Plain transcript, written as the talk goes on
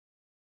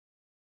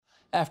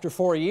After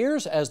 4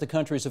 years as the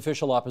country's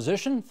official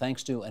opposition,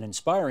 thanks to an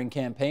inspiring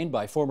campaign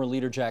by former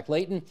leader Jack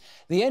Layton,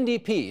 the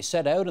NDP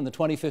set out in the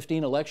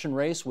 2015 election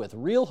race with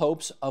real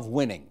hopes of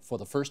winning for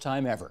the first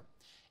time ever.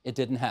 It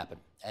didn't happen,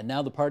 and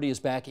now the party is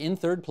back in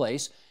third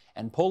place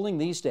and polling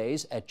these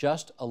days at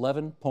just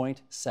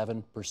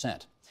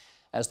 11.7%.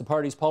 As the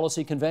party's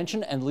policy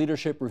convention and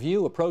leadership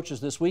review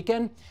approaches this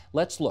weekend,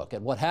 let's look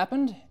at what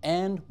happened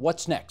and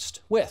what's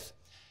next with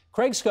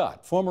Craig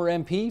Scott, former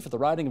MP for the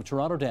riding of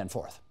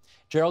Toronto-Danforth;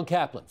 Gerald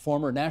Kaplan,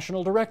 former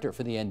national director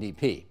for the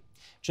NDP;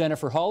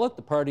 Jennifer Hollett,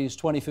 the party's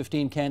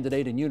 2015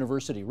 candidate in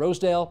University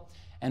Rosedale;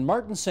 and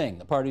Martin Singh,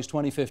 the party's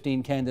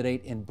 2015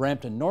 candidate in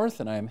Brampton North.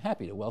 And I am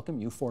happy to welcome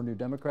you four New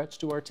Democrats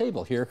to our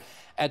table here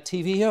at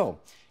TVO.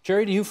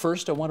 Jerry, to you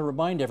first. I want to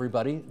remind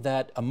everybody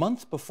that a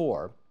month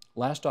before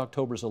last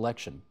October's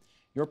election,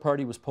 your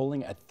party was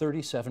polling at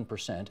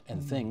 37%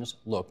 and things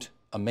looked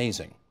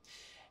amazing.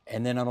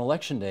 And then on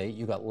election day,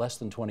 you got less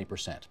than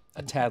 20%,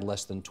 a tad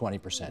less than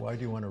 20%. Why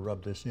do you want to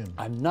rub this in?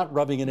 I'm not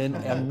rubbing it in.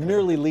 I'm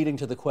merely leading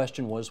to the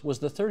question was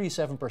the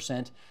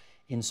 37%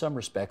 in some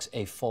respects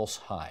a false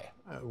high?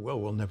 Well,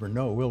 we'll never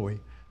know, will we?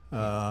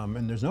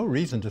 And there's no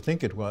reason to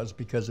think it was,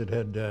 because it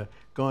had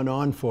gone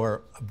on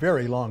for a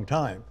very long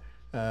time.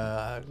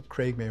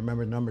 Craig may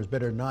remember the numbers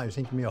better than I. It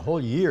seemed to me a whole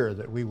year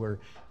that we were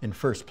in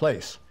first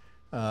place.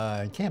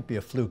 It can't be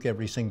a fluke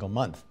every single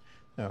month.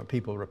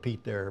 People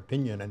repeat their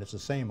opinion, and it's the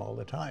same all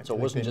the time. So it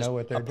wasn't just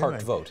a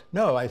parked vote?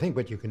 No, I think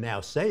what you can now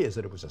say is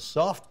that it was a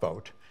soft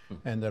vote,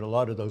 and that a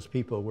lot of those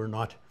people were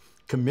not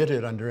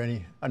committed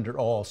under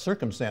all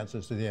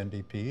circumstances to the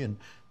NDP, and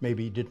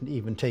maybe didn't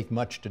even take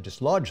much to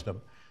dislodge them.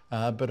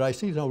 But I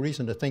see no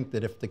reason to think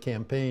that if the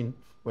campaign,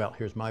 well,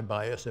 here's my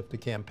bias, if the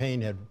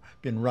campaign had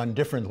been run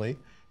differently,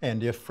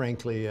 and if,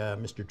 frankly,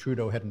 Mr.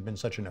 Trudeau hadn't been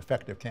such an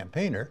effective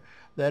campaigner,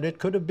 that it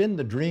could have been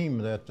the dream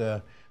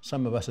that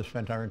some of us have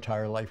spent our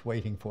entire life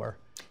waiting for.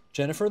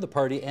 Jennifer, the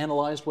party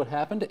analyzed what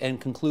happened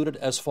and concluded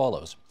as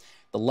follows.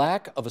 The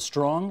lack of a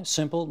strong,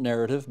 simple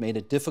narrative made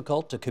it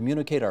difficult to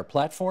communicate our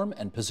platform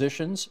and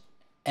positions,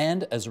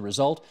 and as a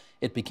result,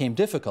 it became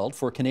difficult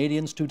for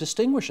Canadians to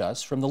distinguish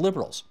us from the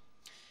Liberals.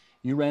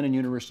 You ran in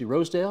University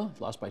Rosedale,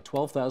 lost by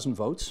 12,000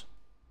 votes.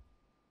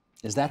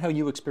 Is that how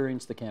you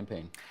experienced the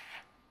campaign?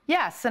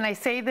 Yes, and I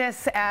say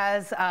this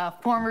as a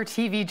former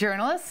TV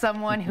journalist,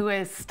 someone who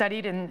has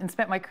studied and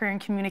spent my career in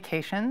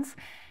communications.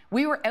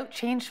 We were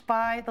outchanged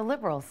by the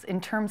Liberals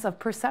in terms of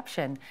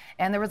perception.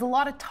 And there was a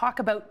lot of talk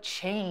about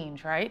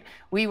change, right?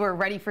 We were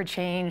ready for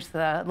change.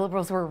 The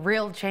Liberals were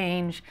real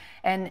change.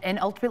 And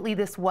ultimately,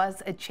 this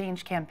was a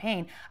change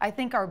campaign. I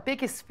think our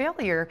biggest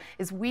failure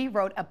is we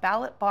wrote a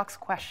ballot box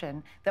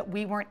question that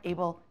we weren't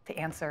able to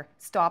answer.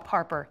 Stop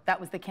Harper. That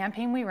was the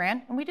campaign we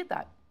ran, and we did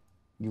that.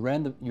 You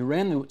ran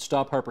the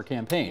Stop Harper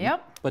campaign,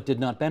 yep, but did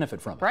not benefit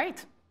from it.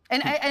 Right.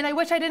 And I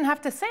wish I didn't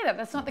have to say that.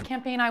 That's not the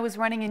campaign I was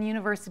running in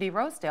University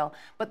Rosedale.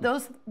 But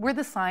those were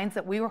the signs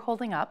that we were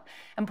holding up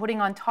and putting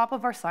on top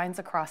of our signs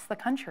across the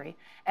country.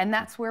 And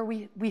that's where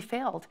we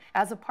failed.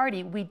 As a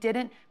party, we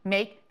didn't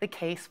make the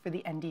case for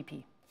the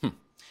NDP.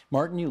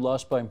 Martin, you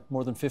lost by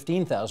more than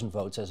 15,000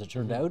 votes, as it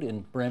turned out,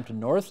 in Brampton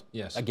North.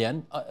 Yes.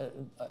 Again,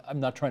 I'm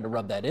not trying to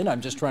rub that in.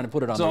 I'm just trying to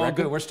put it on it's the all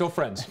record. Good. We're still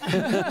friends.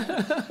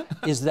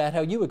 Is that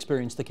how you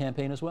experienced the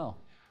campaign as well?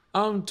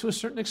 To a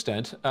certain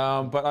extent.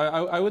 But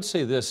I would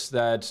say this,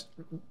 that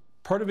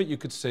part of it you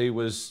could say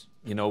was,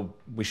 you know,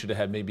 we should have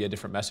had maybe a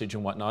different message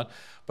and whatnot.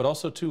 But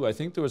also, too, I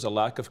think there was a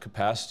lack of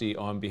capacity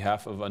on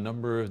behalf of a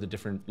number of the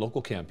different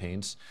local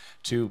campaigns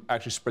to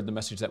actually spread the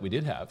message that we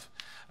did have.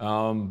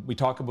 We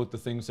talk about the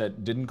things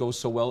that didn't go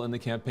so well in the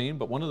campaign,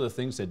 but one of the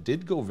things that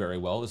did go very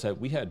well is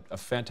that we had a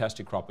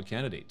fantastic crop of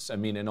candidates. I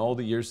mean, in all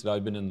the years that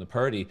I've been in the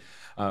party,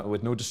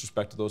 with no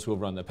disrespect to those who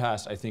have run in the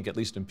past, I think at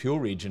least in Peel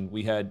region,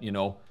 we had, you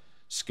know,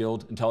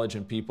 skilled,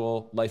 intelligent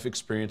people, life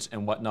experience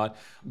and whatnot,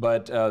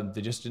 but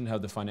they just didn't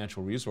have the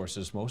financial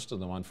resources, most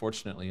of them,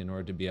 unfortunately, in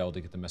order to be able to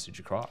get the message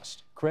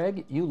across.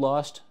 Craig, you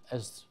lost,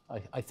 as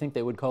I think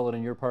they would call it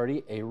in your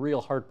party, a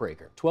real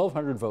heartbreaker.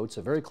 1,200 votes,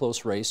 a very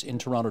close race in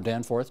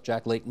Toronto-Danforth,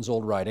 Jack Layton's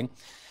old riding.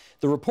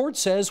 The report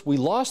says we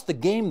lost the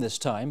game this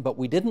time, but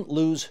we didn't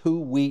lose who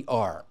we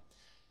are.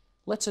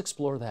 Let's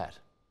explore that.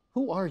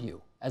 Who are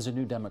you as a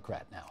New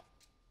Democrat now?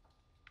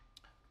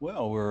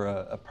 Well, we're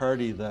a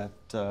party that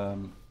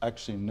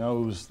actually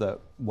knows that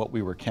what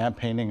we were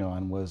campaigning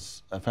on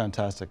was a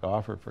fantastic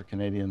offer for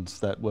Canadians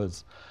that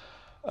was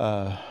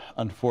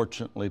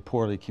unfortunately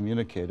poorly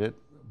communicated,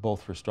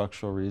 both for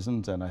structural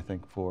reasons and I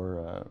think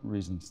for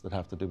reasons that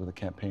have to do with a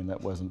campaign that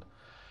wasn't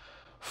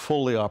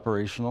fully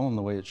operational in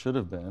the way it should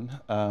have been.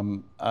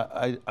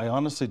 I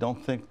honestly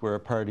don't think we're a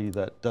party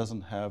that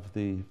doesn't have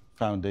the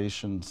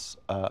foundations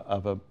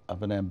of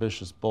an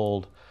ambitious,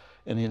 bold,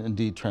 and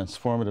indeed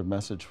transformative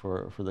message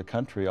for the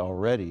country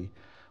already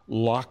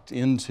locked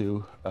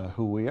into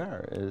who we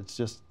are. It's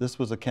just, this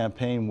was a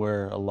campaign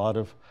where a lot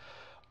of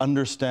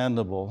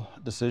understandable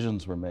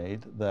decisions were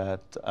made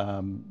that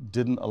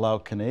didn't allow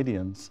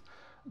Canadians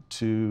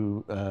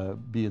to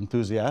be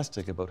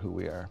enthusiastic about who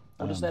we are.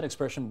 What is that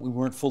expression, we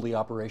weren't fully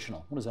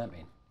operational? What does that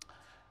mean?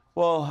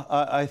 Well,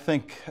 I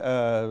think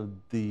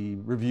the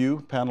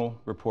review panel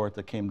report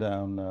that came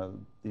down,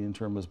 the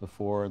interim was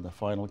before and the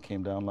final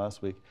came down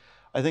last week,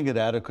 I think it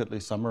adequately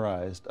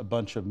summarized a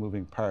bunch of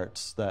moving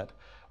parts that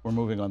were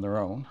moving on their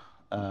own.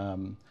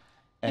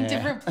 In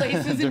different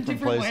places, in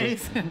different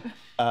ways.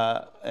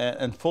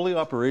 And fully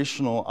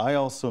operational, I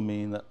also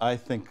mean that I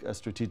think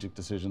strategic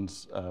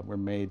decisions were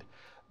made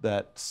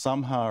that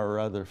somehow or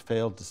other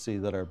failed to see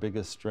that our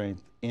biggest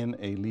strength in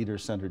a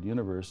leader-centered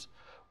universe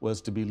was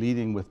to be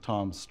leading with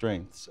Tom's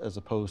strengths, as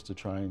opposed to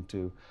trying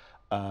to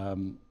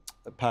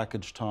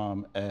package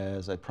Tom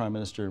as a prime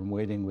minister in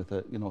waiting with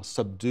a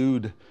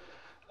subdued,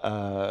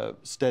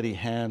 steady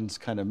hands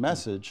kind of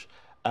message,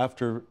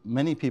 after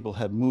many people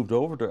had moved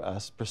over to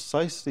us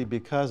precisely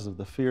because of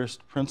the fierce,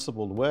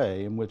 principled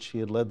way in which he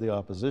had led the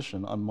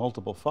opposition on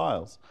multiple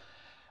files.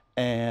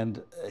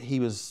 And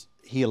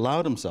he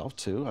allowed himself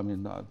to, I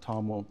mean,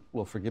 Tom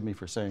will forgive me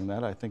for saying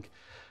that, I think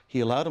he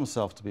allowed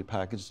himself to be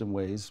packaged in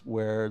ways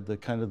where the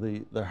kind of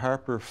the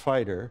Harper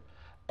fighter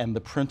and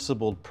the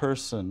principled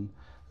person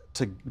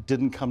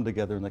didn't come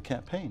together in the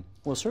campaign.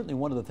 Well, certainly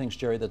one of the things,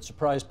 Jerry, that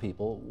surprised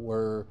people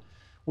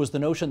was the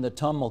notion that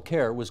Tom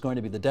Mulcair was going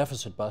to be the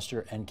deficit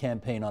buster and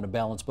campaign on a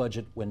balanced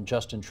budget when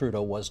Justin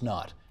Trudeau was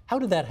not. How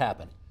did that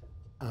happen?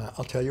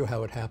 I'll tell you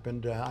how it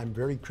happened. I'm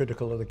very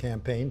critical of the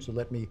campaign, so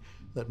let me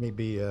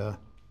be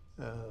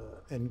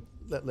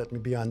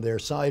on their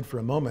side for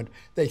a moment.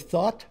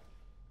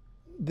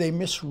 They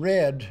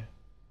misread,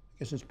 I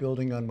guess it's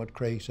building on what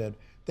Craig said,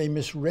 they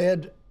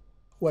misread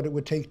what it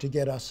would take to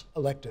get us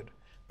elected.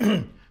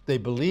 They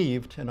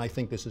believed, and I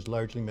think this is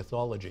largely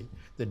mythology,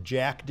 that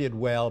Jack did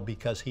well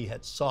because he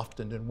had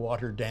softened and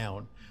watered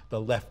down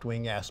the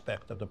left-wing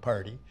aspect of the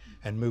party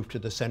and moved to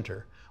the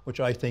center, which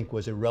I think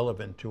was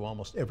irrelevant to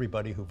almost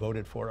everybody who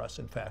voted for us,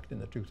 in fact, in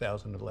the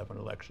 2011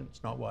 election.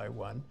 It's not why I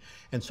won.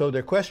 And so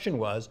their question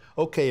was,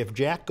 okay, if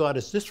Jack got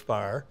us this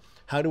far,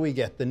 how do we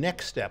get the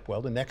next step?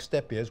 Well, the next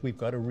step is we've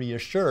got to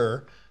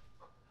reassure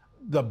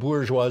the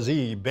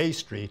bourgeoisie, Bay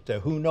Street,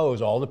 who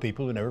knows, all the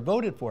people who never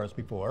voted for us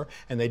before,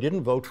 and they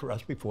didn't vote for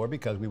us before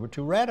because we were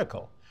too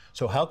radical.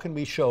 So how can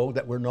we show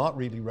that we're not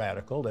really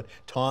radical, that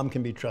Tom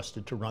can be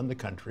trusted to run the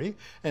country?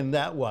 And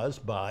that was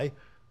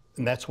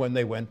and that's when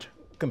they went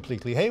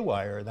completely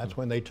haywire. That's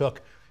when they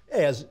took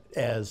as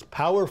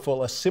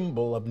powerful a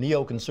symbol of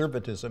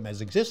neoconservatism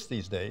as exists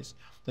these days,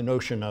 the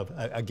notion of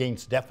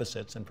against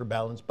deficits and for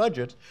balanced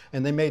budgets,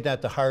 and they made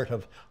that the heart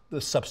of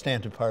the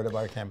substantive part of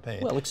our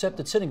campaign. Well, except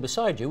that sitting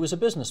beside you was a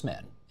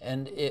businessman,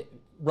 and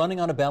running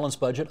on a balanced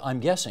budget, I'm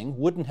guessing,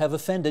 wouldn't have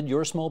offended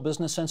your small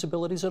business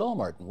sensibilities at all,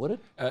 Martin, would it?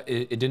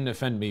 It didn't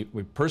offend me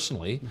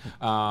personally.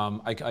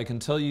 I can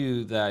tell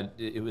you that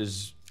it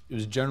was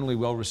generally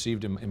well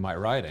received in my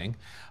riding.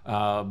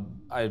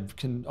 I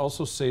can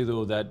also say,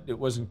 though, that it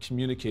wasn't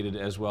communicated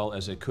as well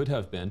as it could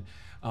have been.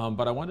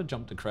 But I want to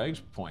jump to Craig's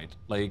point.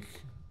 Like,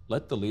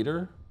 let the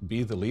leader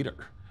be the leader.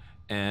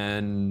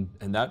 And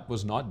that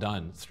was not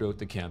done throughout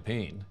the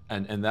campaign.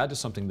 And that is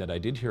something that I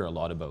did hear a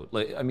lot about.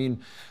 Like, I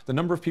mean, the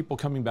number of people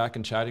coming back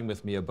and chatting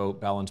with me about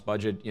balanced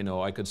budget,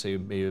 I could say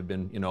may have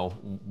been,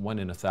 1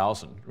 in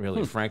 1,000,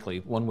 really, frankly,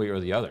 one way or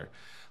the other.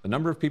 The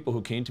number of people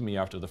who came to me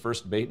after the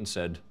first debate and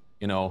said,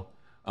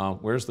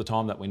 where's the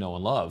Tom that we know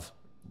and love?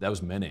 That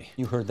was many.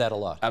 You heard that a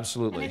lot.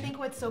 Absolutely. And I think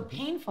what's so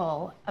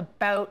painful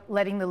about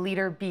letting the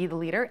leader be the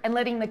leader and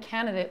letting the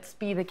candidates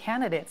be the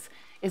candidates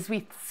is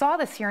we saw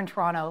this here in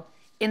Toronto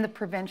in the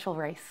provincial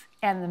race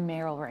and the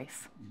mayoral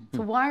race.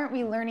 So why aren't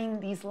we learning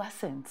these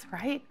lessons,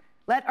 right?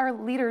 Let our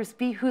leaders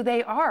be who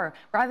they are,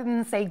 rather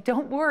than say,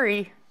 don't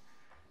worry,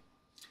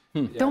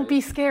 don't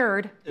be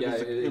scared.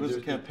 It was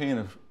a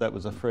campaign that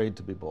was afraid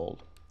to be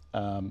bold.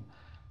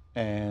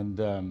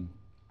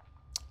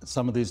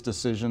 Some of these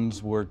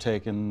decisions were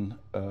taken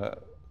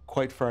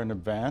quite far in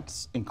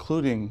advance,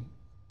 including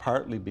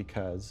partly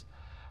because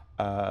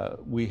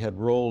we had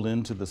rolled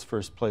into this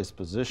first place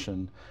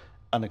position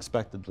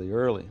unexpectedly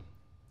early.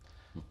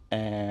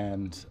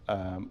 And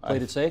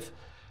played it safe?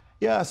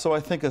 Yeah, so I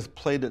think a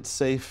played it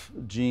safe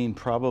gene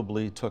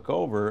probably took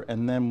over,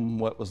 and then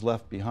what was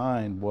left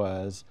behind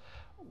was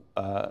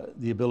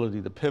the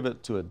ability to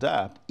pivot, to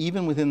adapt,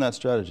 even within that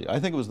strategy. I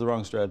think it was the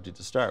wrong strategy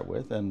to start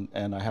with, and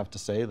I have to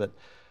say that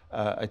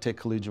I take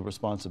collegial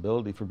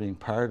responsibility for being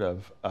part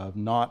of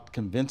not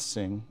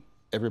convincing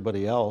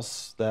everybody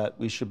else that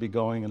we should be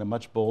going in a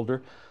much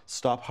bolder,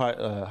 stop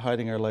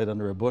hiding our light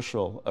under a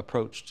bushel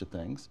approach to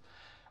things.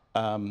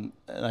 And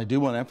I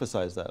do want to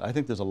emphasize that. I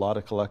think there's a lot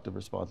of collective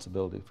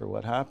responsibility for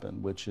what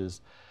happened, which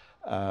is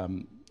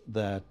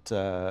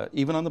that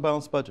even on the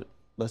balanced budget,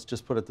 let's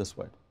just put it this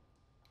way.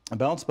 A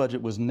balanced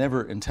budget was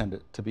never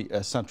intended to be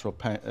a central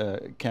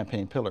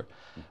campaign pillar.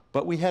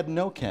 But we had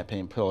no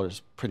campaign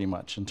pillars, pretty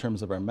much, in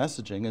terms of our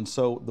messaging. And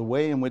so the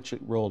way in which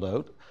it rolled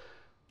out,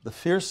 the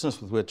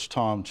fierceness with which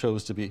Tom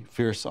chose to be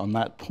fierce on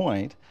that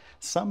point,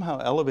 somehow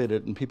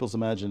elevated in people's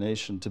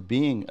imagination to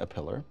being a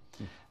pillar.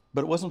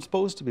 But it wasn't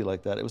supposed to be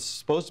like that. It was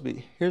supposed to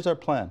be, here's our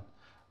plan.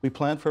 We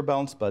planned for a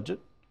balanced budget.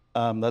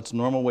 That's a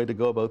normal way to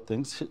go about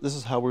things. This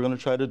is how we're going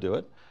to try to do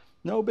it.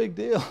 no big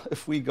deal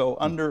if we go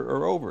under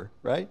or over,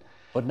 right?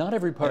 But not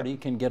every party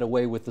can get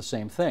away with the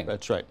same thing.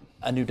 That's right.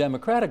 A New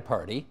Democratic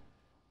Party,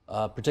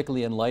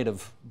 particularly in light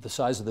of the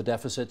size of the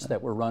deficits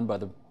that were run by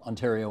the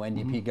Ontario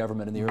NDP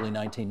government in the early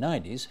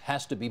 1990s,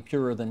 has to be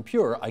purer than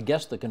pure. I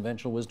guess the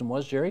conventional wisdom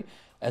was, Jerry,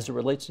 as it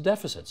relates to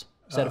deficits.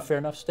 Is that a fair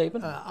enough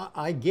statement?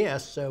 I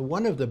guess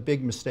one of the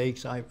big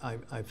mistakes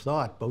I've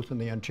thought, both in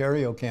the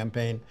Ontario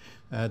campaign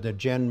that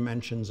Jen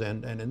mentions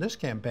and in this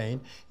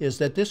campaign, is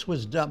that this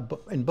was done,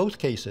 in both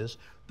cases,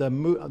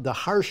 the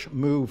harsh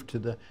move to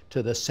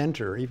the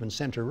center, even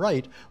center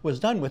right, was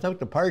done without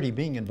the party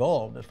being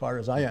involved, as far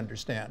as I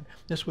understand.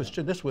 This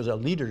was a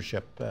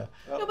leadership. No,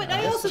 but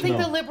I also think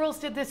the Liberals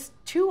did this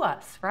to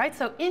us, right?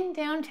 So in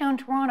downtown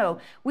Toronto,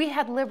 we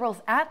had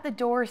Liberals at the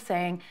door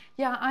saying,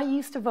 "Yeah, I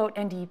used to vote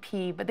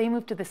NDP, but they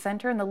moved to the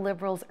center, and the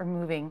Liberals are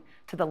moving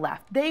to the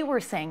left." They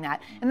were saying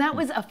that, and that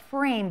was a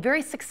frame,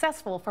 very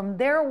successful, from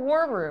their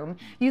war room,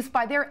 used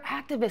by their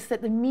activists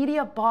that the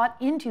media bought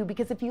into.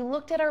 Because if you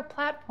looked at our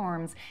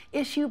platforms,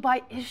 issue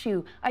by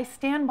issue, I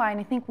stand by, and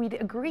I think we'd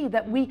agree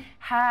that we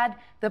had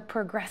the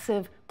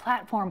progressive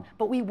platform,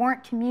 but we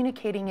weren't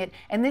communicating it.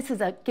 And this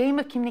is a game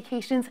of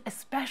communications,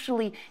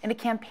 especially in a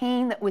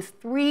campaign that was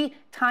 3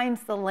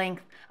 times the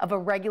length of a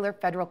regular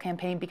federal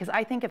campaign. Because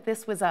I think if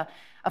this was a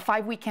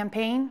 5-week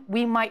campaign,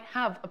 we might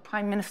have a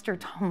Prime Minister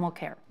Tom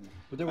Mulcair.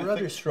 But there were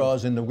other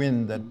straws in the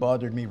wind that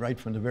bothered me right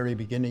from the very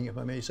beginning, if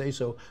I may say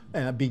so,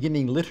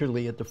 beginning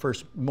literally at the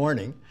first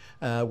morning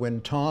when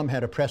Tom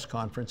had a press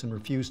conference and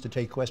refused to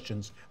take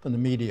questions from the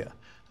media.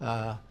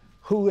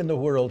 Who in the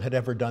world had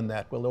ever done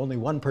that? Well, only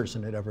one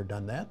person had ever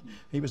done that.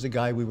 He was the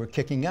guy we were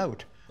kicking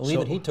out. Well,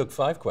 even he took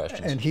 5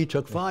 questions. And he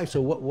took 5.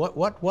 So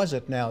what was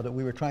it now that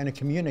we were trying to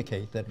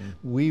communicate? That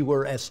we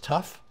were as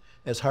tough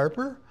as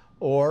Harper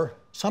or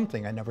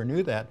something? I never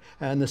knew that.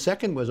 And the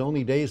second was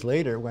only days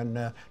later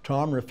when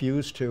Tom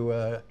refused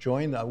to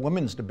join the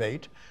women's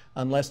debate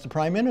unless the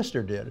Prime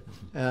Minister did.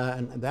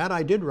 And that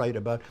I did write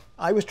about.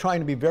 I was trying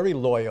to be very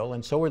loyal,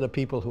 and so were the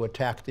people who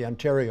attacked the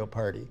Ontario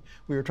Party.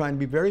 We were trying to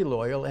be very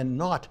loyal and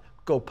not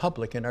go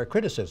public in our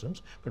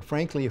criticisms. But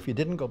frankly, if you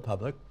didn't go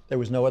public, there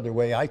was no other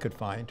way I could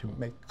find to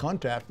make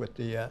contact with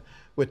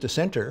the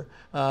centre.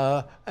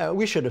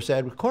 We should have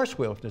said, of course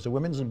we'll. If there's a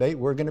women's debate,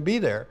 we're going to be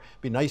there.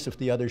 It'd be nice if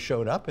the others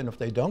showed up, and if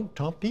they don't,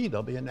 tant pis,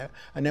 there'll be an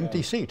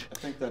empty seat. I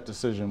think that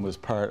decision was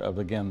part of,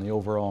 again, the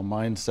overall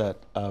mindset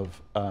of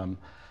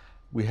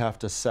we have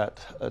to set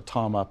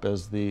Tom up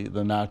as the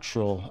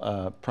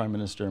natural Prime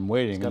Minister in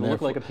waiting. It's going to look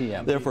like a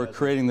PM. Therefore,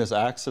 creating this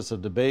axis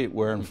of debate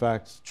where, in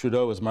fact,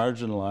 Trudeau is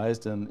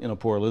marginalized, and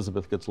poor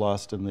Elizabeth gets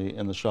lost in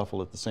the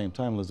shuffle at the same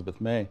time. Elizabeth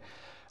May,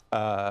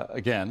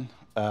 again,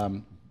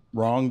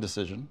 wrong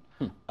decision,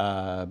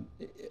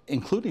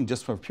 including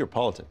just from pure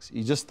politics.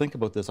 You just think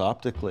about this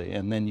optically,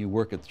 and then you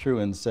work it through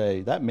and say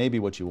that may be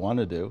what you want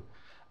to do.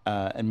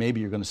 And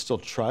maybe you're going to still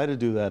try to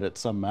do that at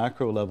some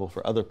macro level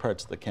for other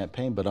parts of the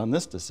campaign. But on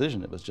this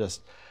decision, it was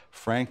just,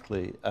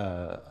 frankly,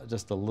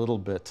 just a little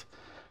bit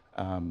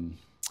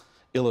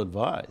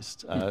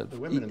ill-advised. The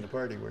women in the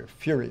party were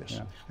furious.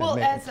 Yeah. Well,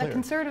 as a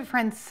Conservative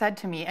friend said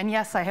to me, and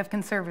yes, I have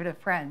Conservative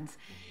friends,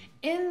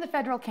 in the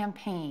federal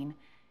campaign,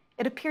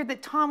 it appeared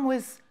that Tom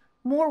was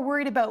more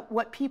worried about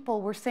what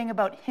people were saying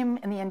about him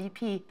and the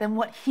NDP than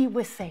what he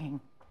was saying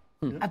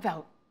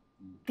about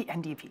the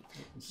NDP.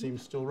 It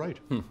seems still right.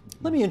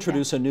 Let me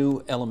introduce a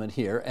new element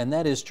here, and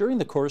that is during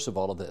the course of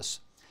all of this,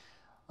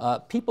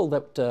 people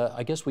that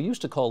I guess we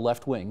used to call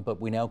left-wing,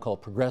 but we now call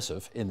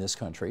progressive in this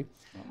country,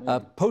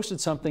 posted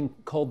something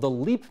called the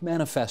Leap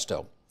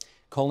Manifesto,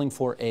 calling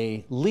for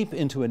a leap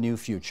into a new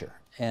future.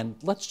 And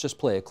let's just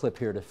play a clip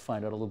here to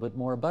find out a little bit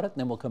more about it, and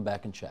then we'll come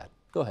back and chat.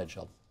 Go ahead,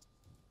 Sheldon.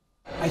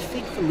 I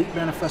think the Leap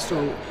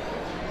Manifesto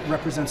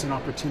represents an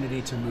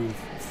opportunity to move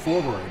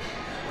forward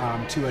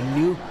to a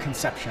new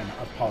conception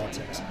of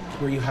politics,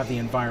 where you have the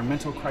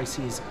environmental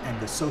crises and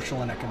the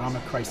social and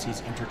economic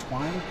crises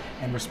intertwined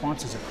and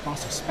responses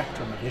across a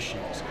spectrum of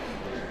issues.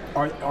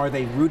 Are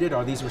they rooted,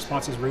 are these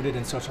responses rooted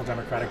in social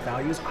democratic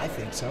values? I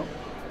think so.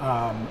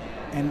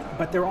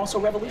 But they're also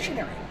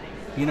revolutionary.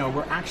 You know,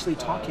 we're actually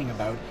talking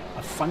about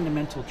a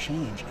fundamental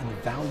change in the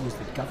values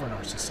that govern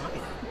our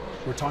society.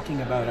 We're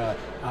talking about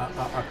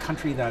a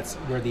country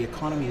where the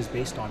economy is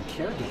based on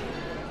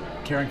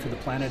caring for the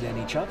planet and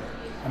each other.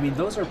 I mean,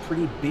 those are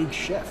pretty big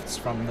shifts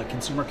from the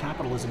consumer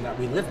capitalism that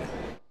we live in.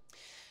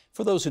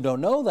 For those who don't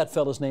know, that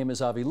fellow's name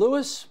is Avi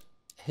Lewis.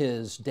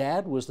 His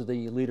dad was the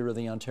leader of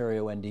the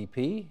Ontario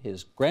NDP.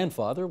 His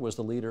grandfather was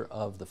the leader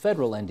of the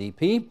federal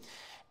NDP.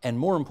 And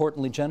more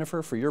importantly,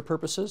 Jennifer, for your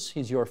purposes,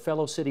 he's your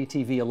fellow City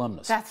TV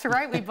alumnus. That's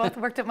right. We both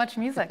worked at Much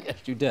Music. Yes,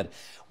 you did.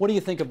 What do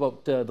you think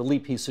about the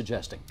leap he's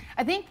suggesting?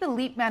 I think the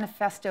Leap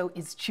Manifesto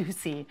is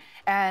juicy,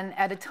 and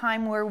at a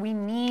time where we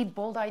need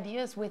bold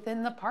ideas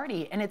within the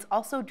party, and it's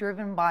also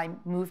driven by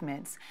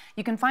movements.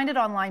 You can find it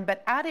online,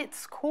 but at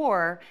its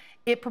core,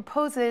 It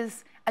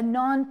proposes a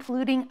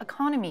non-polluting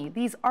economy.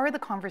 These are the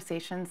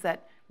conversations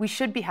that we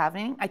should be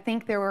having. I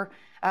think there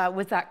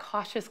was that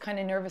cautious, kind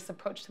of nervous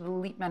approach to the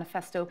LEAP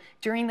manifesto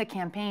during the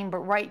campaign, but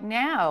right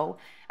now,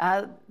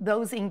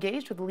 those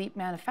engaged with the LEAP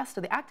manifesto,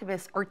 the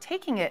activists, are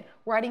taking it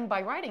riding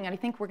by riding, and I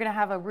think we're going to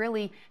have a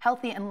really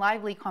healthy and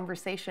lively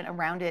conversation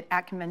around it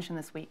at convention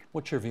this week.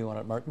 What's your view on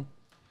it, Martin?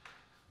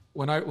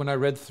 When I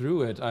read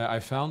through it, I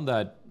found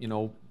that,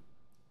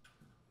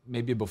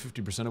 maybe about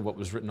 50% of what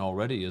was written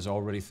already is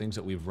already things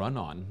that we've run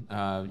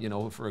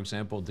on. For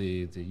example,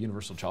 the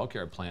universal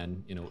childcare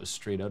plan, is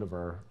straight out of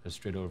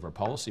our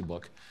policy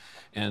book,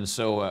 and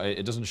so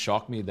it doesn't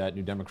shock me that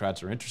New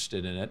Democrats are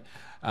interested in it.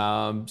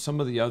 Some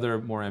of the other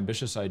more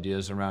ambitious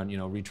ideas around,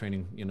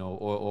 retraining,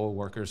 oil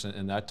workers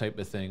and that type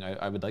of thing,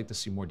 I would like to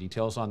see more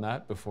details on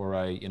that before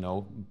I,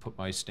 put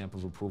my stamp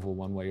of approval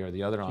one way or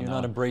the other on that. You're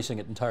not embracing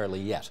it entirely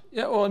yet.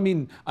 Yeah, well, I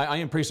mean, I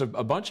embrace a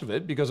bunch of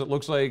it because it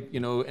looks like,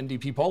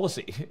 NDP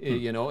policy,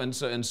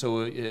 and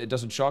so it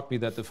doesn't shock me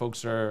that the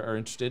folks are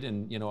interested,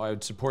 and I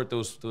would support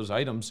those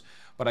items,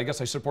 but I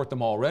guess I support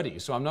them already.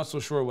 So I'm not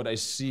so sure what I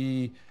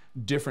see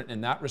different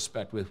in that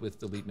respect with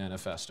the LEAP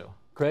manifesto.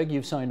 Craig,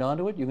 you've signed on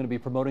to it. You're going to be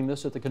promoting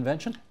this at the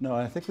convention? No,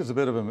 I think there's a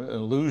bit of an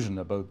illusion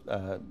about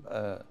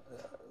the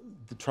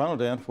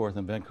Toronto Danforth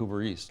and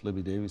Vancouver East,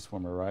 Libby Davies'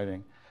 former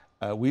riding.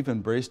 We've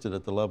embraced it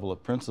at the level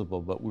of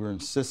principle, but we're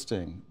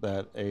insisting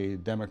that a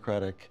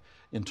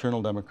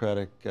internal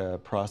democratic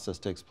process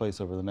takes place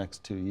over the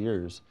next 2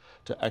 years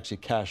to actually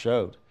cash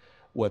out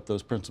what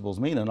those principles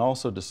mean, and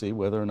also to see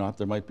whether or not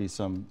there might be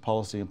some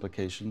policy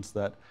implications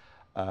that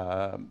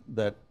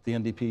the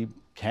NDP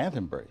can't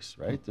embrace,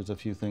 right? There's a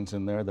few things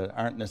in there that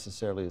aren't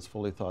necessarily as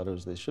fully thought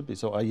as they should be.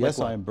 So yes,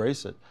 I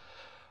embrace it.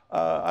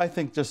 I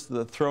think just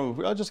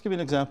I'll just give you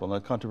an example, a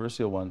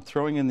controversial one.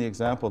 Throwing in the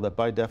example that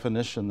by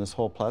definition this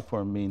whole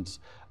platform means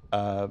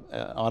an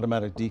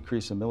automatic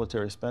decrease in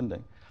military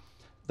spending.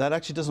 That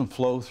actually doesn't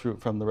flow through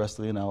from the rest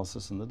of the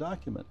analysis in the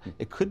document.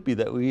 It could be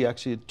that we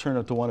actually turn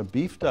out to want a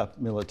beefed up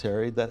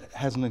military that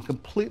has a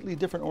completely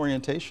different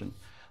orientation,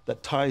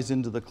 that ties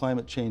into the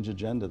climate change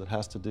agenda that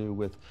has to do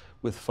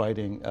with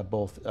fighting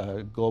both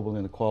global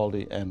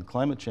inequality and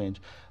climate change.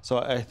 So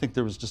I think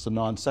there was just a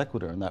non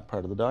sequitur in that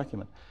part of the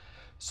document.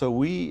 So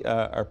we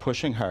are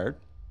pushing hard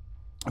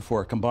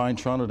for a combined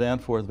Toronto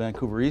Danforth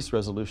Vancouver East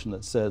resolution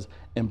that says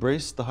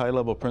embrace the high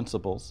level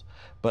principles,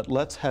 but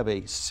let's have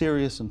a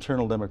serious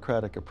internal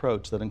democratic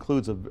approach that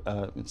includes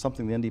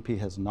something the NDP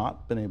has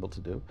not been able to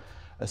do,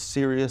 a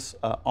serious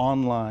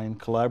online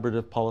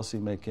collaborative policy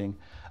making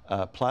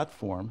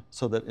platform,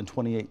 so that in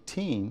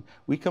 2018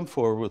 we come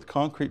forward with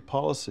concrete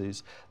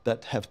policies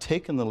that have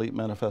taken the LEAP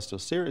manifesto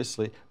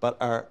seriously but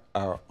are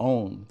our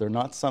own. They're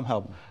not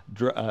somehow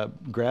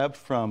grabbed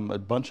from a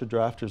bunch of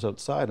drafters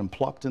outside and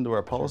plopped into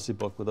our policy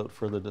book without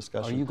further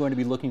discussion. Are you going to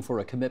be looking for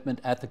a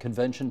commitment at the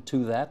convention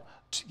to that?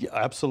 Yeah,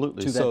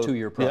 absolutely. To that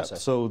 2-year process? Yeah,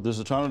 so there's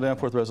a Toronto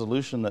Danforth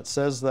resolution that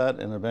says that,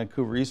 and a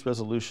Vancouver East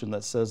resolution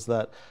that says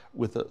that,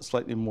 with a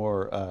slightly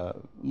more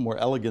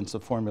elegance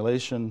of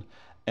formulation,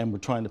 and we're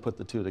trying to put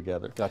the two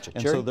together. Gotcha.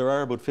 And Jerry? so there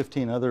are about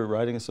 15 other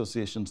riding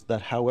associations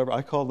that, however,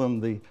 I call them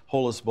the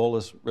holus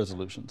bolus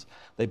resolutions.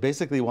 They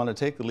basically want to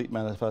take the LEAP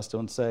manifesto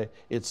and say,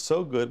 it's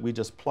so good, we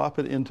just plop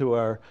it into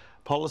our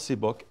policy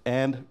book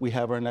and we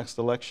have our next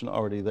election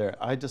already there.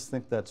 I just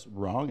think that's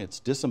wrong. It's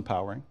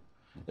disempowering.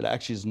 It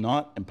actually is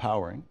not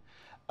empowering.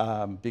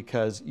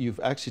 Because you've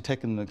actually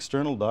taken an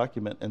external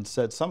document and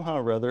said somehow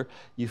or other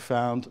you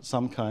found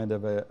some kind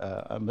of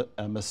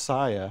a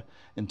messiah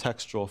in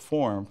textual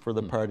form for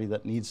the party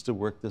that needs to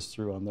work this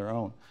through on their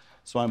own.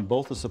 So I'm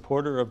both a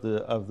supporter of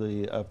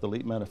the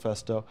LEAP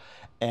manifesto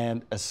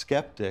and a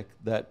skeptic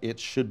that it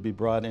should be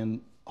brought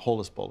in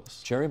holus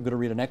bolus. Jerry, I'm going to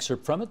read an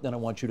excerpt from it, then I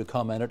want you to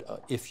comment it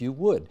if you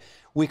would.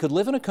 We could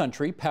live in a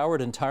country powered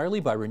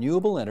entirely by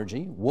renewable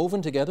energy,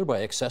 woven together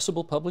by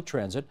accessible public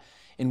transit,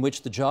 in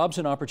which the jobs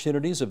and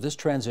opportunities of this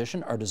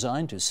transition are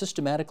designed to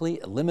systematically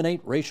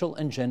eliminate racial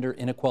and gender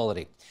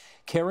inequality.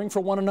 Caring for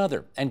one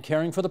another and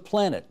caring for the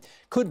planet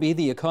could be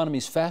the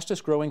economy's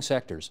fastest growing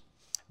sectors.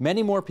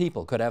 Many more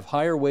people could have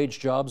higher wage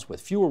jobs with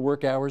fewer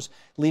work hours,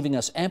 leaving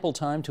us ample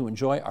time to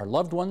enjoy our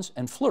loved ones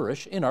and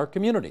flourish in our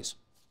communities.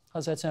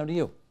 How's that sound to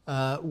you?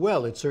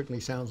 Well, it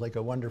certainly sounds like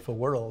a wonderful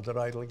world that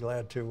I'd be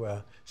glad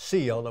to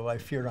see, although I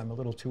fear I'm a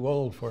little too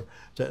old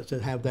to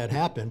have that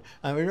happen.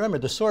 I mean, remember,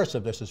 the source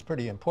of this is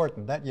pretty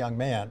important. That young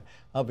man,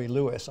 Albie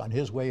Lewis, on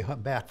his way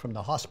back from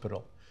the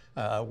hospital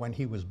when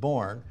he was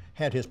born,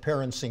 had his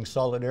parents sing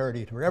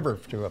Solidarity Forever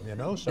to him, you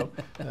know, so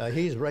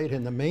he's right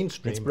in the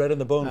mainstream. It's bred in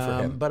the bone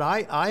for him. But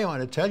I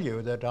want to tell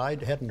you that I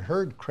hadn't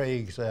heard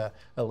Craig's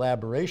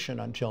elaboration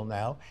until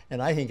now,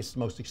 and I think it's the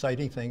most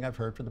exciting thing I've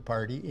heard from the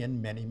party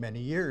in many, many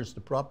years. The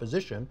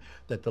proposition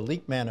that the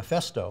LEAP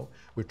manifesto,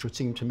 which would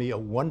seem to me a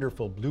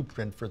wonderful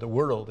blueprint for the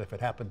world if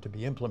it happened to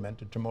be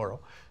implemented tomorrow,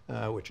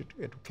 which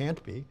it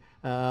can't be,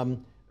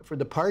 for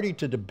the party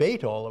to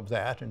debate all of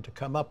that and to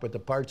come up with the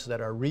parts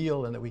that are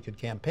real and that we could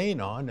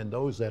campaign on, and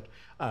those that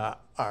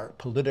are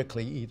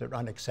politically either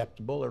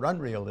unacceptable or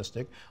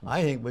unrealistic,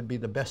 I think would be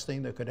the best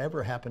thing that could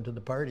ever happen to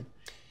the party.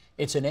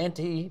 It's an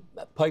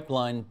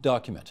anti-pipeline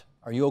document.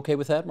 Are you okay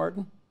with that,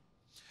 Martin?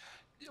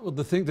 Well,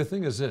 the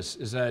thing is this,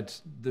 is that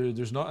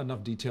there's not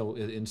enough detail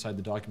inside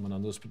the document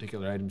on those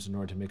particular items in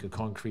order to make a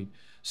concrete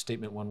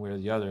statement one way or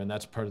the other, and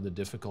that's part of the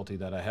difficulty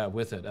that I have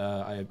with it.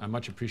 I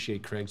much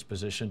appreciate Craig's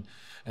position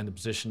and the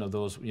position of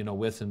those,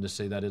 with him, to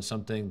say that it's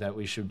something that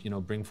we should,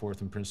 bring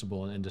forth in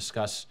principle and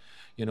discuss,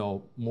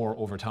 more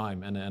over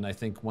time. And I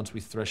think once we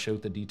thresh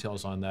out the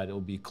details on that, it'll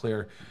be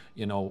clear,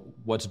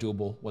 what's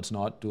doable, what's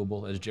not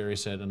doable, as Jerry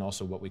said, and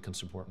also what we can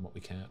support and what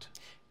we can't.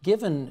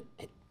 Given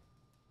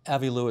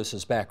Avi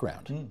Lewis's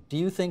background, do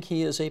you think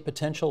he is a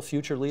potential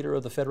future leader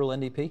of the federal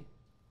NDP?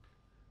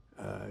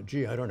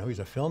 Gee, I don't know. He's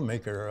a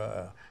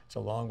filmmaker. It's a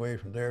long way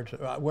from there.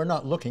 We're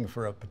not looking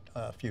for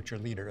a future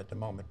leader at the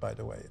moment, by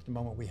the way. At the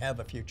moment, we have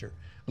a future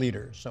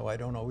leader, so I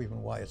don't know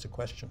even why it's a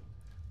question.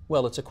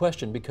 Well, it's a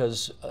question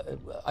because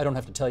I don't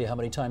have to tell you how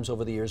many times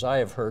over the years I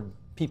have heard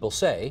people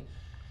say,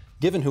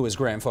 given who his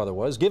grandfather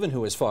was, given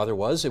who his father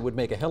was, it would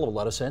make a hell of a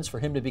lot of sense for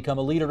him to become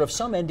a leader of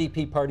some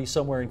NDP party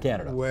somewhere in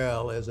Canada.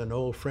 Well, as an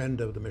old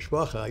friend of the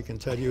Mishwacha, I can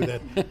tell you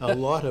that a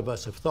lot of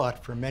us have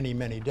thought for many,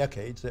 many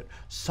decades that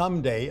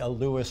someday a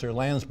Lewis or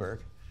Landsberg,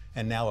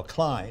 and now a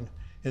Klein,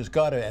 has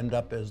got to end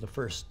up as the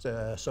first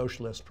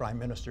socialist prime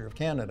minister of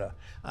Canada.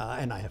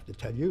 And I have to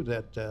tell you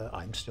that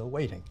I'm still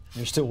waiting.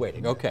 You're still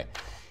waiting, okay.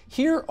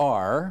 Here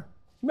are,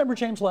 remember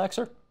James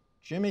Laxer?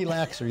 Jimmy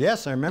Laxer,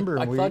 yes, I remember.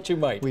 I thought you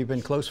might. We've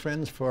been close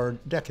friends for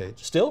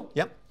decades. Still?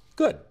 Yep.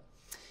 Good.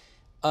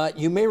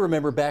 You may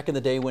remember back in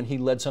the day when he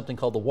led something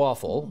called the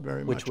Waffle,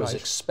 which was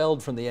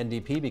expelled from the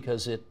NDP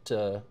because it,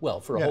 well,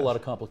 for a whole lot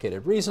of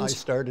complicated reasons. I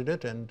started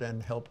it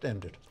and helped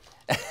end it.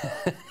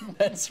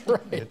 That's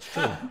right. It's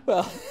true.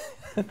 Well,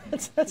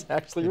 that's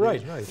actually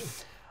right.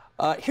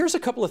 Right. Here's a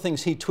couple of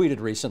things he tweeted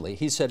recently.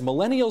 He said,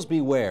 "Millennials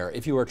beware.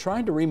 If you are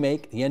trying to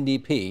remake the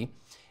NDP,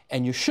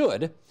 and you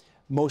should,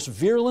 most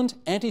virulent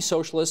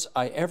anti-socialists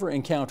I ever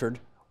encountered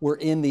were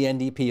in the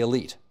NDP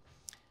elite."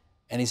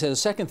 And he says a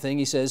second thing,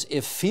 he says,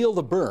 if Feel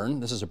the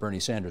Burn, this is a Bernie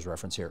Sanders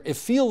reference here, if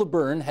Feel the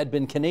Burn had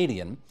been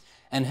Canadian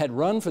and had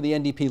run for the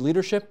NDP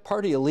leadership,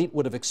 party elite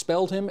would have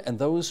expelled him and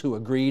those who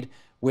agreed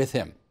with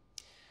him.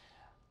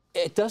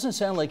 It doesn't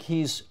sound like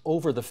he's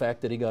over the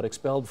fact that he got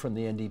expelled from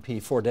the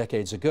NDP 4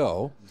 decades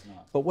ago.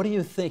 But what do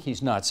you think?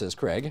 He's not, says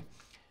Craig.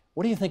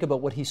 What do you think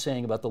about what he's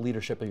saying about the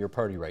leadership of your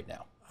party right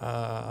now?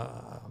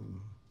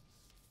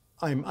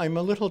 I'm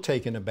a little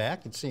taken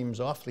aback. It seems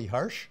awfully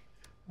harsh.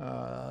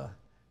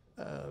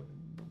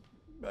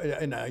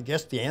 And I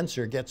guess the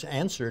answer gets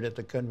answered at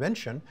the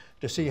convention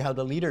to see how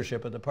the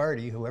leadership of the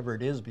party, whoever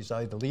it is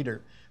beside the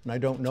leader, and I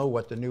don't know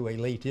what the new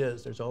elite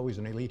is. There's always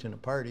an elite in a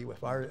party.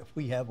 If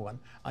we have one,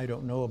 I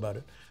don't know about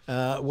it.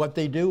 What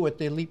they do with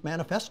the elite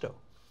manifesto.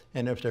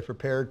 And if they're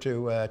prepared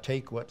to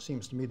take what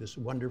seems to me this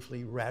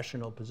wonderfully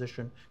rational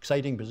position,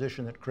 exciting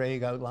position that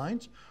Craig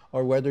outlines,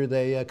 or whether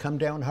they come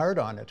down hard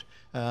on it.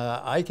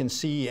 I can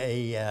see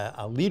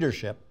a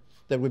leadership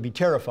that would be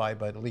terrified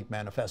by the elite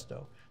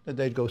manifesto, that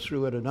they'd go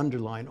through it and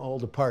underline all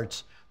the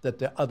parts that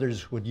the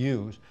others would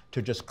use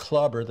to just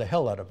clobber the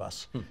hell out of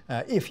us.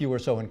 If you were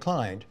so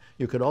inclined,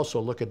 you could also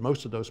look at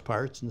most of those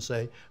parts and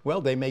say, well,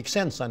 they make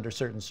sense under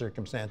certain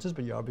circumstances,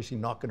 but you're obviously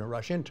not going to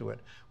rush into it.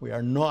 We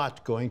are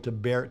not going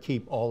to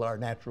keep all our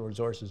natural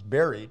resources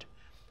buried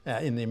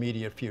in the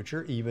immediate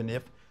future, even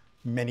if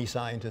many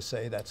scientists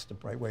say that's the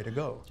right way to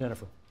go.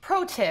 Jennifer.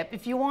 Pro tip,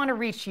 if you want to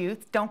reach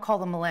youth, don't call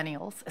them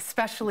millennials,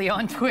 especially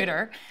on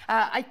Twitter.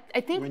 I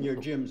think when you're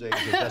Jim's age,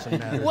 it doesn't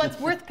matter. What's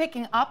worth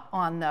picking up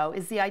on, though,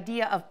 is the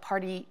idea of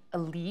party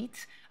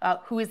elite.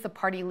 Who is the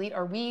party elite?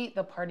 Are we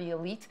the party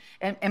elite?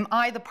 Am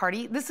I the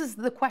party? This is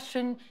the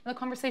question, the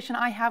conversation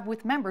I have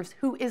with members.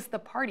 Who is the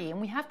party?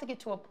 And we have to get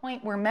to a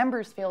point where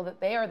members feel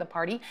that they are the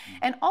party.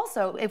 And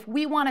also, if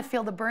we want to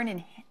feel the burn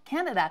in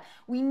Canada,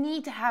 we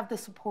need to have the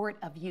support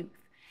of youth.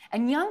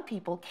 And young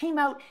people came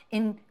out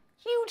in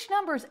huge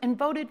numbers and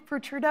voted for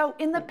Trudeau.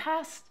 In the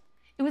past,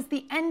 it was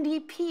the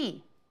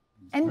NDP.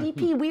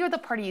 NDP, we are the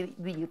party of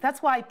the youth.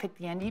 That's why I picked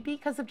the NDP,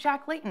 because of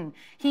Jack Layton.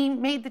 He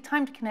made the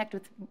time to connect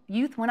with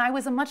youth when I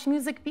was a Much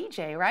Music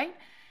VJ, right?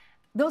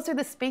 Those are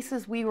the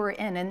spaces we were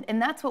in,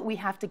 and that's what we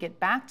have to get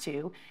back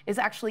to, is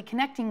actually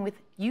connecting with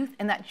youth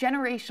and that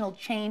generational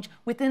change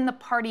within the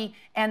party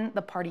and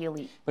the party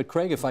elite. But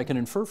Craig, if I can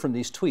infer from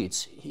these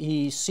tweets,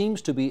 he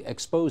seems to be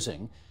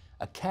exposing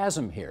a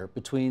chasm here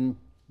between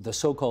the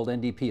so-called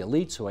NDP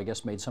elites, who I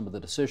guess made some of the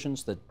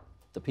decisions that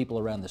the people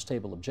around this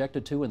table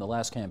objected to in the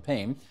last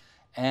campaign,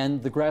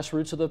 and the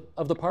grassroots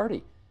of the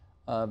party.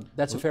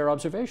 That's a fair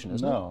observation,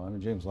 isn't it? No, I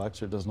mean, James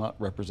Laxer does not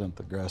represent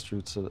the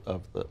grassroots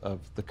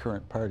of the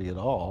current party at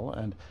all.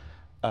 And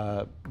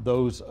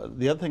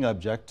the other thing I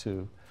object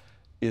to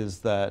is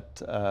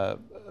that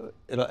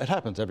it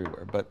happens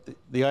everywhere, but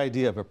the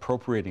idea of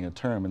appropriating a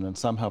term and then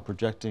somehow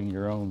projecting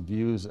your own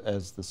views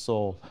as the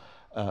sole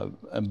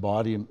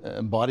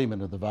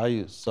embodiment of the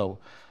values. So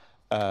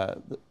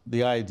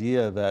the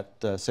idea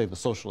that, say, the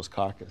Socialist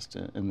Caucus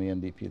in the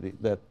NDP,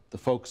 that the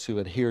folks who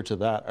adhere to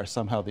that are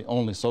somehow the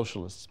only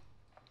socialists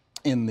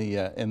in the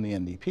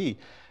NDP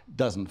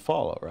doesn't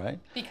follow, right?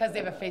 Because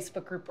they have a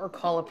Facebook group or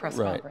call a press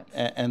conference.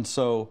 And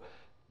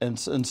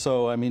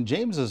so, I mean,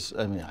 James is,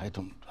 I mean, I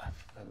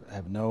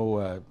have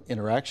no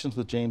interactions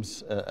with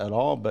James at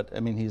all, but I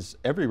mean, he's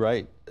every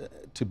right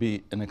to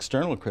be an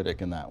external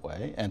critic in that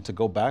way and to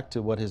go back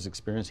to what his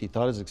experience, he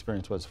thought his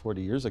experience was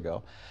 40 years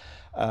ago.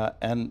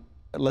 And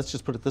let's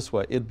just put it this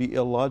way, it'd be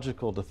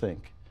illogical to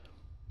think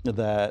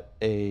that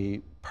a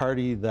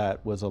party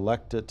that was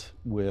elected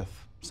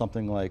with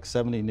something like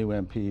 70 new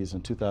MPs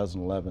in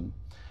 2011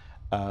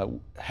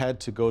 had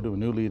to go to a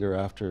new leader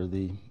after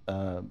the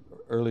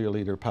earlier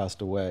leader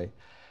passed away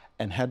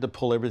and had to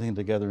pull everything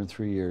together in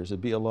 3 years.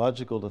 It'd be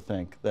illogical to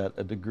think that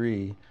a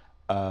degree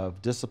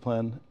of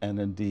discipline and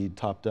indeed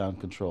top-down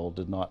control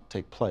did not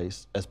take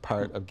place as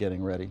part of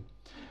getting ready.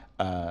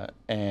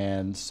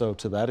 And so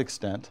to that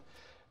extent,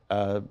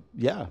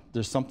 yeah,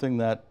 there's something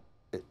that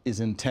is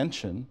in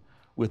tension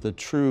with a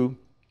true,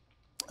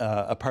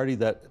 a party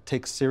that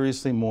takes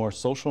seriously more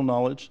social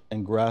knowledge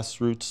and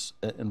grassroots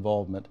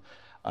involvement.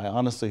 I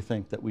honestly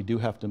think that we do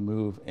have to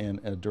move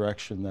in a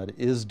direction that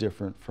is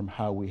different from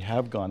how we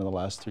have gone in the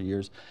last 3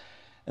 years.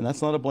 And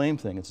that's not a blame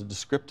thing, it's a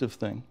descriptive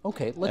thing.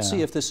 Okay, let's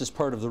see if this is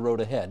part of the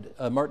road ahead.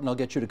 Martin, I'll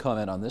get you to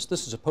comment on this.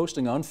 This is a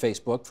posting on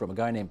Facebook from a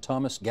guy named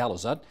Thomas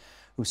Galazut,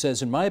 who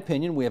says, in my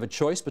opinion, we have a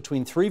choice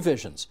between three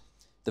visions.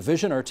 The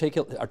vision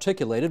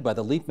articulated by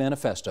the LEAP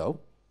manifesto,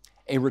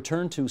 a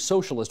return to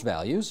socialist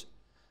values,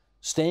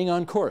 staying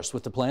on course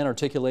with the plan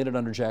articulated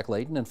under Jack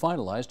Layton and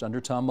finalized under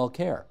Tom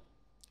Mulcair.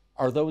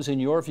 Are those, in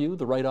your view,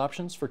 the right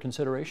options for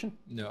consideration?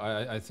 No,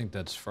 I think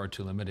that's far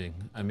too limiting.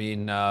 I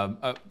mean,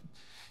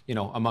 you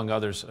know, among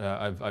others,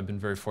 I've been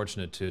very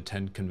fortunate to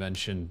attend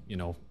convention, you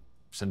know,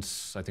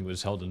 since I think it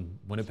was held in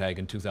Winnipeg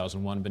in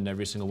 2001, been to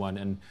every single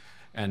one,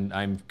 and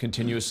I'm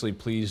continuously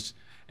pleased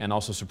and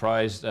also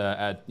surprised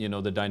at, you know,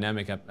 the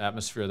dynamic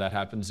atmosphere that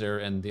happens there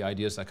and the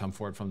ideas that come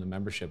forward from the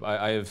membership.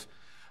 I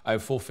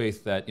have full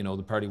faith that, you know,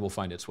 the party will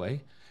find its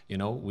way. You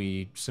know,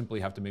 we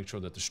simply have to make sure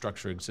that the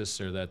structure exists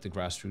there, that the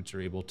grassroots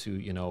are able to,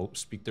 you know,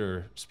 speak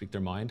their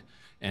mind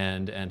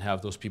and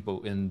have those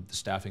people in the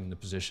staffing, the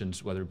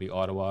positions, whether it be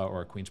Ottawa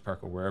or Queen's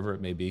Park or wherever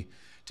it may be,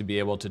 to be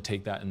able to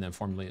take that and then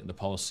formulate the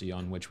policy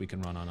on which we can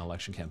run on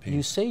election campaigns.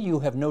 You say you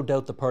have no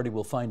doubt the party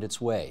will find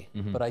its way,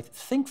 but I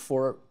think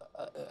for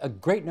a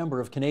great number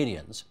of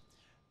Canadians,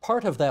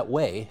 part of that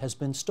way has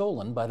been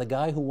stolen by the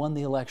guy who won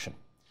the election.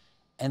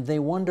 And they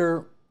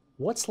wonder,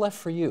 what's left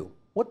for you?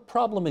 What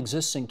problem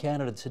exists in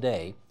Canada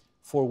today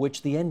for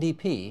which the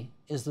NDP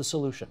is the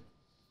solution?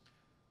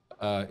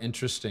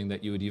 Interesting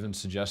that you would even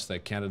suggest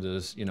that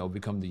Canada's, you know,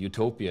 become the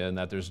utopia and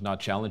that there's not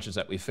challenges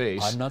that we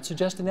face. I'm not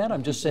suggesting that.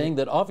 I'm just saying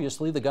that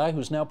obviously the guy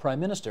who's now Prime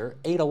Minister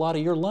ate a lot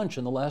of your lunch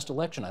in the last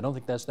election. I don't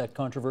think that's that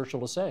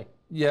controversial to say.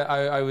 Yeah,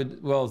 I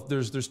would. Well,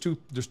 there's two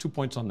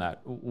points on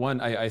that.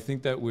 One, I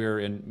think that we're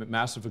in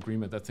massive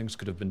agreement that things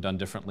could have been done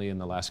differently in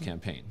the last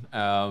campaign.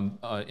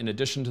 In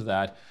addition to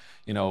that,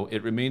 you know,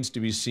 it remains to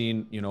be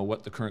seen, you know,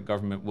 what the current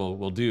government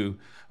will do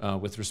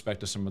with respect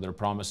to some of their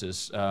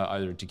promises,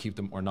 either to keep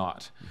them or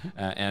not.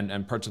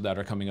 And parts of that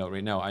are coming out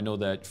right now. I know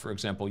that, for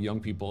example, young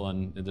people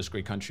in this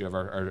great country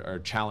are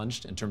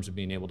challenged in terms of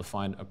being able to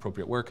find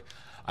appropriate work.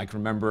 I can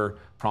remember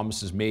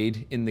promises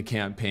made in the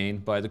campaign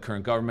by the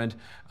current government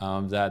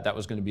that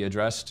was going to be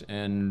addressed,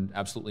 and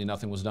absolutely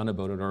nothing was done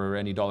about it or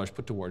any dollars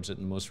put towards it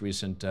in the most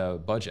recent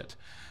budget.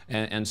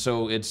 And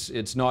so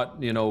it's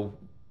not, you know,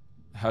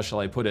 how shall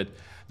I put it?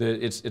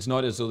 It's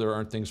not as though there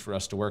aren't things for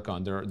us to work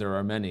on. There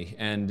are many,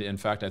 and in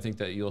fact, I think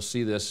that you'll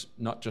see this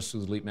not just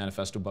through the LEAP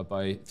manifesto, but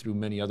through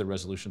many other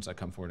resolutions that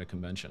come forward at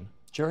convention.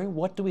 Jerry,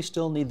 what do we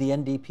still need the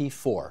NDP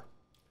for?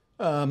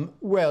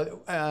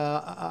 Well,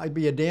 I'd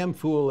be a damn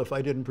fool if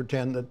I didn't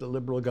pretend that the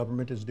Liberal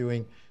government is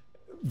doing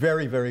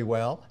very, very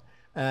well,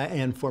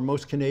 and for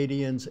most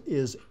Canadians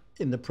is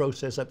in the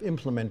process of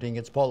implementing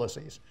its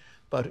policies.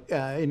 But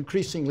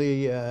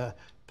increasingly,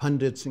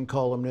 pundits and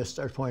columnists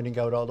are pointing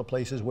out all the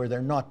places where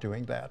they're not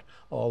doing that,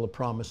 all the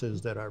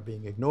promises that are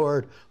being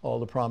ignored, all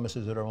the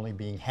promises that are only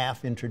being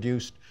half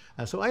introduced.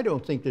 So I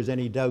don't think there's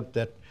any doubt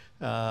that,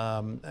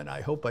 and I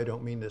hope I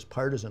don't mean this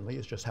partisanly,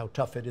 it's just how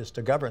tough it is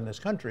to govern this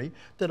country,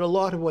 that a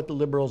lot of what the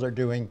Liberals are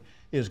doing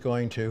is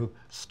going to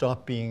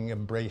stop being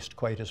embraced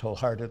quite as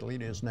wholeheartedly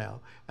it is now.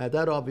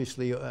 That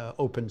obviously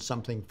opens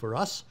something for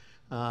us,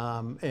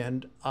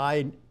 and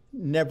I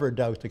never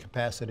doubt the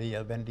capacity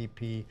of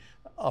NDP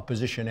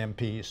opposition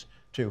MPs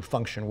to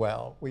function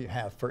well. We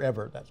have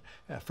forever. That's,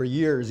 for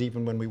years,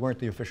 even when we weren't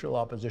the official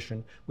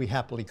opposition, we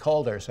happily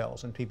called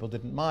ourselves, and people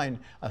didn't mind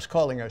us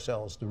calling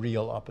ourselves the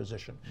real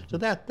opposition. So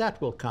that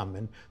will come,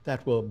 and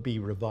that will be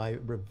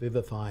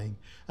revivifying.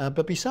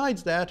 But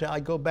besides that,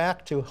 I go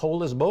back to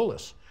holus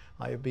bolus.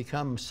 I have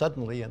become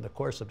suddenly, in the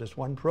course of this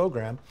one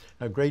program,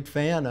 a great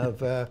fan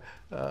of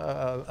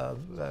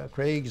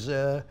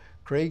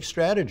Craig's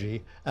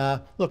strategy.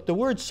 Look, the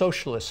word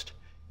socialist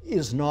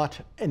is not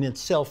in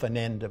itself an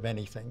end of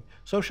anything.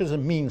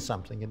 Socialism means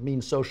something. It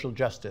means social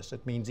justice.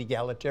 It means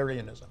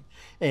egalitarianism.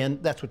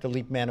 And that's what the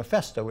LEAP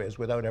manifesto is,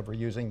 without ever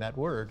using that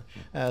word.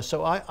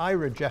 So I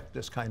reject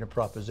this kind of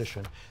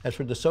proposition. As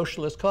for the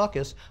Socialist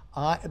Caucus,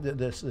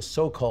 the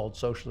so-called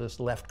Socialist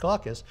Left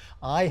Caucus,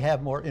 I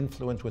have more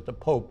influence with the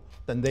Pope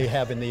than they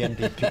have in the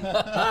NDP.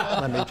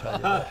 Let me tell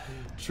you that.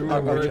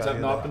 Truer words have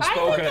not been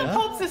spoken. I think the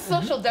Pope's a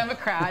social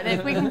democrat,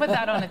 if we can put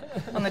that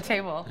on the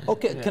table.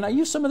 Okay, can I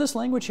use some of this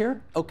language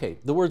here? Okay,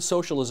 the word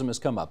socialism has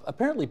come up.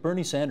 Apparently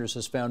Bernie Sanders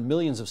has found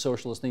millions of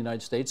socialists in the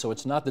United States, so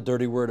it's not the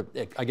dirty word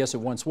I guess it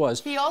once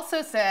was. He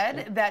also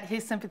said that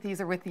his sympathies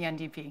are with the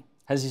NDP.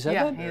 Has he said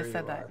that? Yeah, he has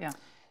said that, yeah.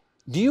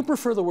 Do you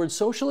prefer the word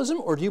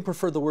socialism, or do you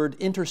prefer the word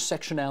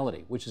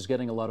intersectionality, which is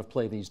getting a lot of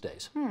play these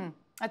days?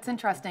 That's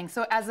interesting.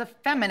 So as a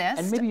feminist...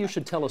 And maybe you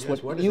should tell us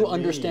what you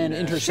understand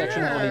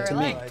intersectionality to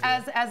mean.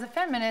 As a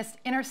feminist,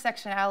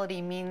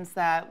 intersectionality means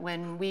that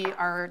when we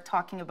are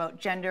talking about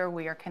gender,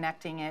 we are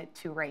connecting it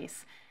to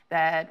race,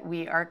 that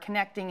we are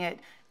connecting it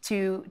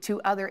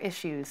to other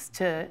issues,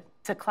 to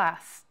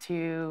class,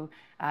 to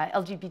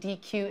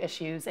LGBTQ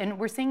issues. And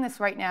we're seeing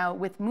this right now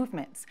with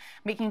movements,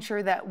 making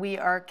sure that we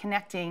are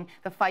connecting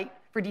the fight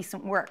for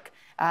decent work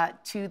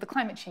to the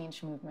climate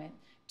change movement,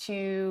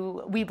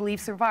 to We Believe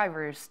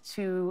Survivors,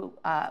 to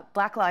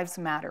Black Lives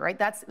Matter, right?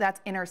 That's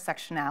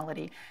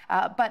intersectionality.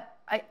 But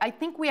I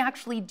think we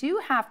actually do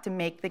have to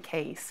make the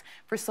case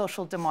for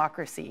social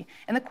democracy.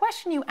 And the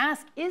question you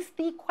ask is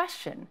the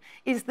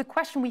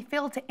question we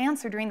failed to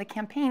answer during the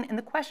campaign, and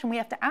the question we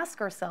have to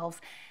ask ourselves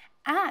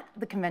at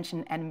the convention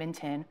in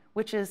Edmonton,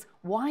 which is,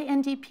 why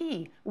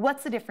NDP?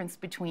 What's the difference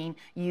between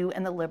you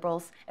and the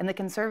Liberals and the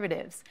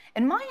Conservatives?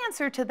 And my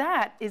answer to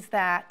that is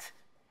that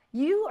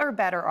you are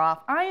better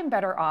off, I am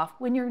better off,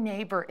 when your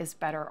neighbor is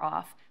better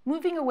off,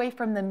 moving away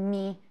from the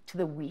me to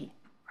the we,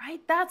 right?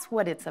 That's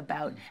what it's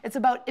about. It's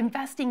about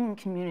investing in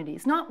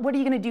communities, not what are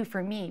you gonna do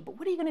for me, but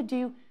what are you gonna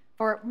do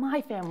for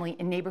my family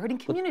and neighborhood and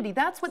community?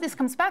 That's what this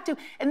comes back to,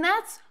 and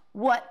that's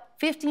what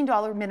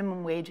 $15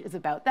 minimum wage is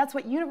about. That's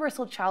what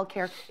universal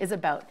childcare is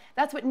about.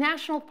 That's what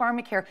national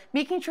pharmacare,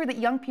 making sure that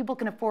young people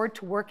can afford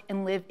to work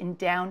and live in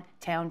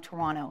downtown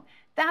Toronto.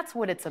 That's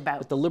what it's about.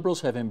 But the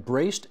Liberals have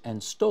embraced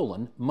and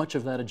stolen much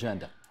of that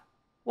agenda.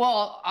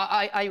 Well,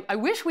 I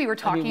wish we were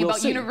talking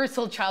about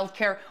universal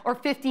childcare or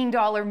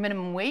 $15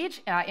 minimum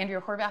wage.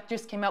 Andrea Horvath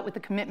just came out with a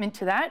commitment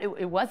to that.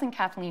 It wasn't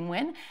Kathleen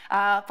Wynne.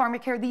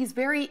 Pharmacare, these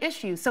very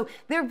issues. So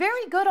they're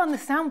very good on the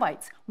sound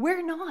bites.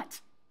 We're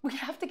not. We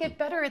have to get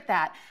better at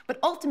that. But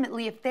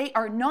ultimately, if they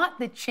are not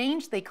the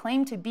change they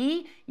claim to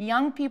be,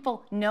 young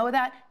people know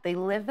that, they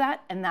live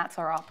that, and that's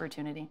our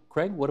opportunity.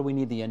 Craig, what do we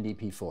need the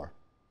NDP for?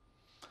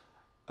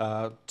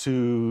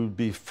 To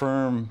be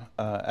firm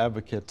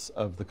advocates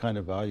of the kind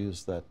of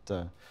values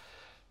that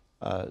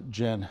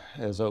Jen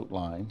has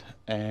outlined,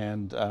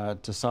 and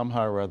to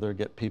somehow or other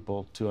get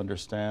people to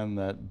understand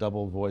that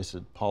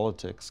double-voiced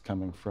politics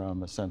coming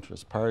from a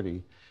centrist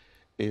party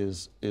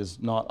is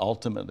not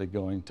ultimately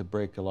going to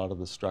break a lot of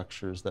the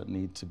structures that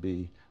need to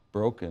be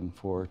broken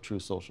for true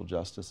social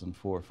justice and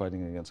for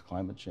fighting against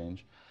climate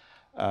change.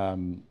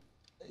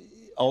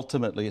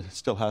 Ultimately, it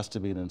still has to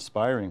be an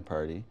inspiring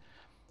party.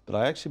 But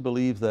I actually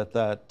believe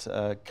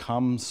that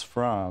comes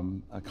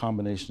from a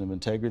combination of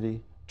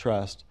integrity,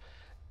 trust,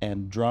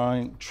 and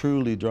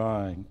truly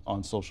drawing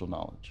on social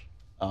knowledge,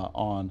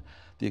 on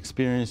the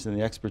experience and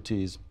the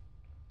expertise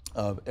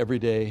of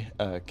everyday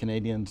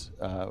Canadians,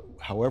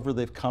 however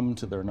they've come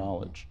to their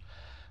knowledge.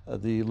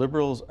 The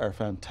Liberals are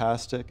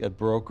fantastic at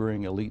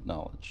brokering elite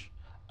knowledge.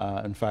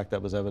 In fact,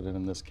 that was evident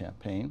in this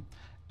campaign.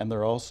 And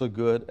they're also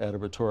good at a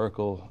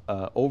rhetorical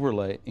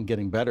overlay in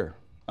getting better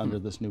under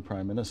this new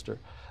Prime Minister,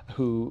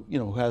 who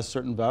has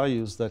certain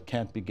values that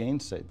can't be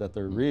gainsaid, that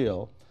they're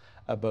real,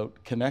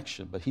 about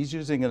connection. But he's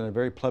using it in a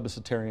very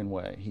plebiscitarian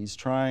way. He's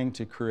trying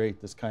to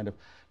create this kind of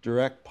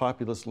direct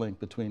populist link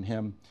between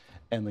him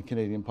and the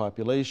Canadian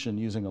population,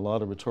 using a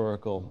lot of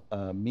rhetorical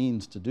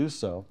means to do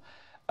so.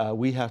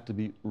 We have to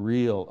be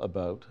real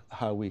about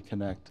how we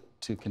connect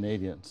to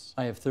Canadians.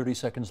 I have 30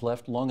 seconds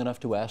left, long enough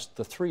to ask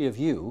the three of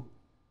you,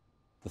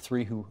 the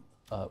three who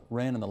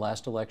ran in the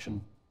last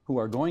election, who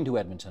are going to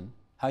Edmonton,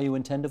 how you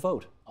intend to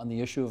vote on the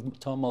issue of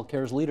Tom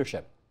Mulcair's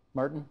leadership.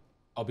 Martin?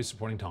 I'll be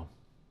supporting Tom.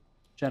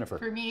 Jennifer?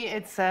 For me,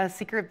 it's a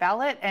secret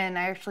ballot, and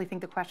I actually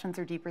think the questions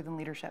are deeper than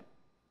leadership.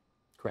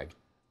 Craig?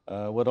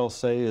 What I'll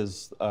say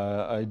is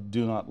I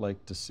do not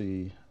like to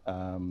see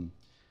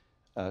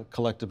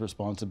collective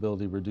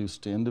responsibility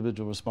reduced to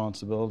individual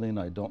responsibility, and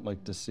I don't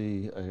like to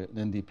see an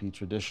NDP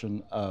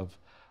tradition of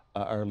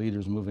our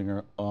leaders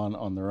moving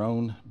on their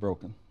own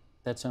broken.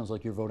 That sounds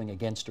like you're voting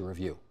against a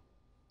review.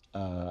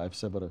 I've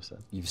said what I've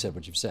said. You've said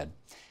what you've said,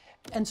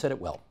 and said it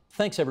well.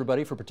 Thanks,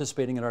 everybody, for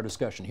participating in our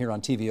discussion here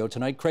on TVO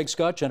tonight. Craig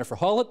Scott, Jennifer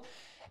Hollett,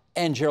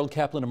 and Gerald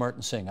Kaplan and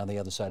Martin Singh on the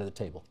other side of the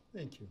table.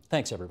 Thank you.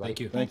 Thanks, everybody. Thank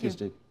you. Thank you,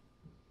 Steve.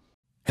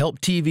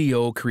 Help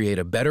TVO create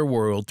a better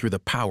world through the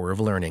power of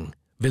learning.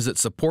 Visit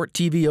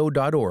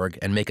supporttvo.org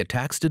and make a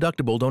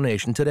tax-deductible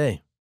donation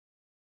today.